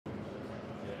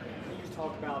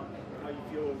talk about how you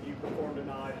feel you performed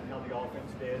tonight and how the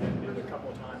offense did, and did a couple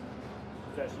of times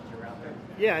possessions you were out there?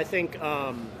 Yeah, I think,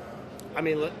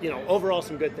 overall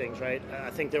some good things, right? I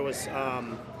think there was,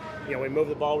 we moved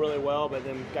the ball really well, but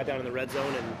then got down in the red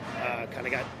zone and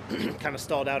kind of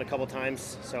stalled out a couple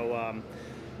times. So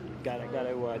got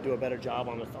to do a better job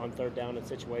on third down and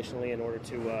situationally in order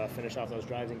to finish off those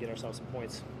drives and get ourselves some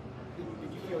points.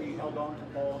 Did you feel you held on to the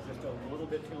ball just a little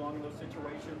bit too long in those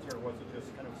situations, or was it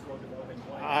just kind of slow developing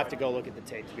play? I have to go look at the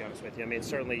tape, to be honest with you. I mean,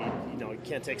 certainly, you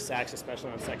can't take sacks,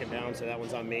 especially on second down, so that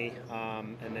one's on me.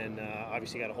 And then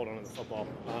obviously got to hold on to the football.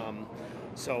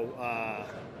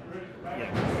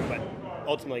 But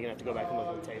ultimately, going to have to go back and look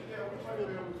at the tape.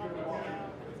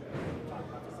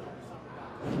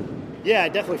 Yeah, I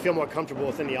definitely feel more comfortable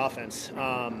within the offense.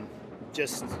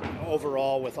 Just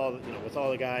overall with all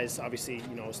the guys, obviously,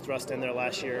 was thrust in there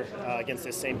last year against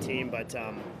this same team, but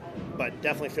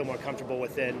definitely feel more comfortable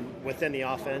within the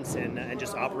offense and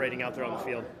just operating out there on the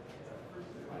field.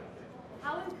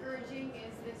 How encouraging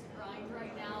is this grind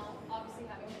right now? Obviously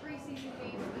having preseason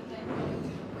games, but then going to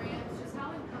the Rams. Just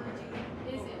how encouraging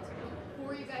is it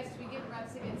for you guys to be getting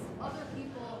reps against other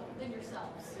people than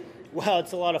yourselves? Well,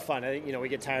 it's a lot of fun. I think, we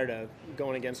get tired of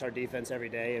going against our defense every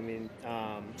day. I mean,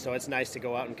 so it's nice to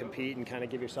go out and compete and kind of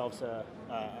give yourselves a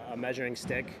measuring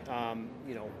stick. I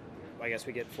guess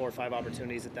we get 4 or 5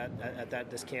 opportunities at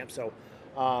this camp. So,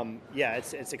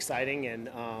 it's exciting and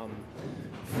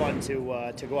fun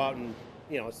to go out and,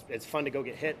 it's fun to go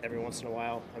get hit every once in a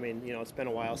while. I mean, it's been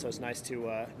a while, so it's nice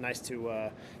to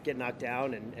get knocked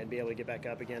down and be able to get back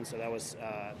up again. So that was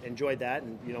enjoyed that,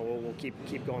 and we'll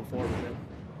keep going forward with it.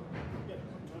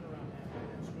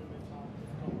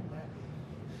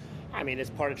 I mean, it's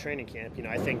part of training camp.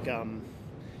 I think,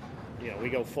 we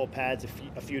go full pads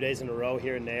a few days in a row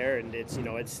here and there, and it's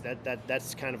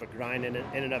that's kind of a grind in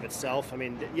and of itself. I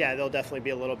mean, yeah, there'll definitely be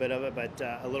a little bit of it, but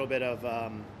a little bit of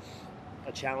a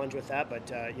challenge with that.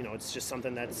 But it's just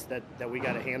something that we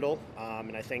got to handle.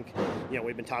 And I think,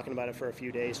 we've been talking about it for a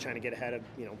few days, trying to get ahead of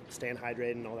staying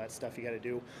hydrated and all that stuff you got to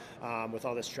do with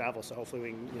all this travel. So hopefully we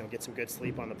can get some good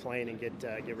sleep on the plane and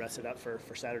get rested up for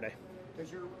Saturday. Does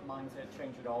your mindset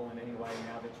change at all in any way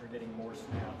now that you're getting more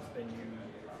snaps than you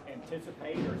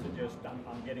anticipate, or is it just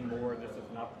I'm getting more, this is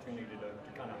an opportunity to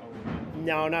kind of own it?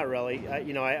 No, not really.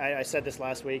 I said this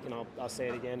last week, and I'll say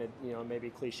it again. It may be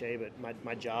cliche, but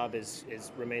my job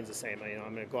remains the same.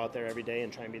 I'm going to go out there every day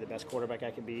and try and be the best quarterback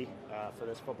I can be for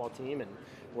this football team, and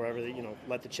wherever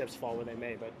let the chips fall where they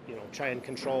may. But try and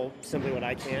control simply what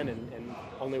I can, and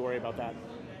only worry about that.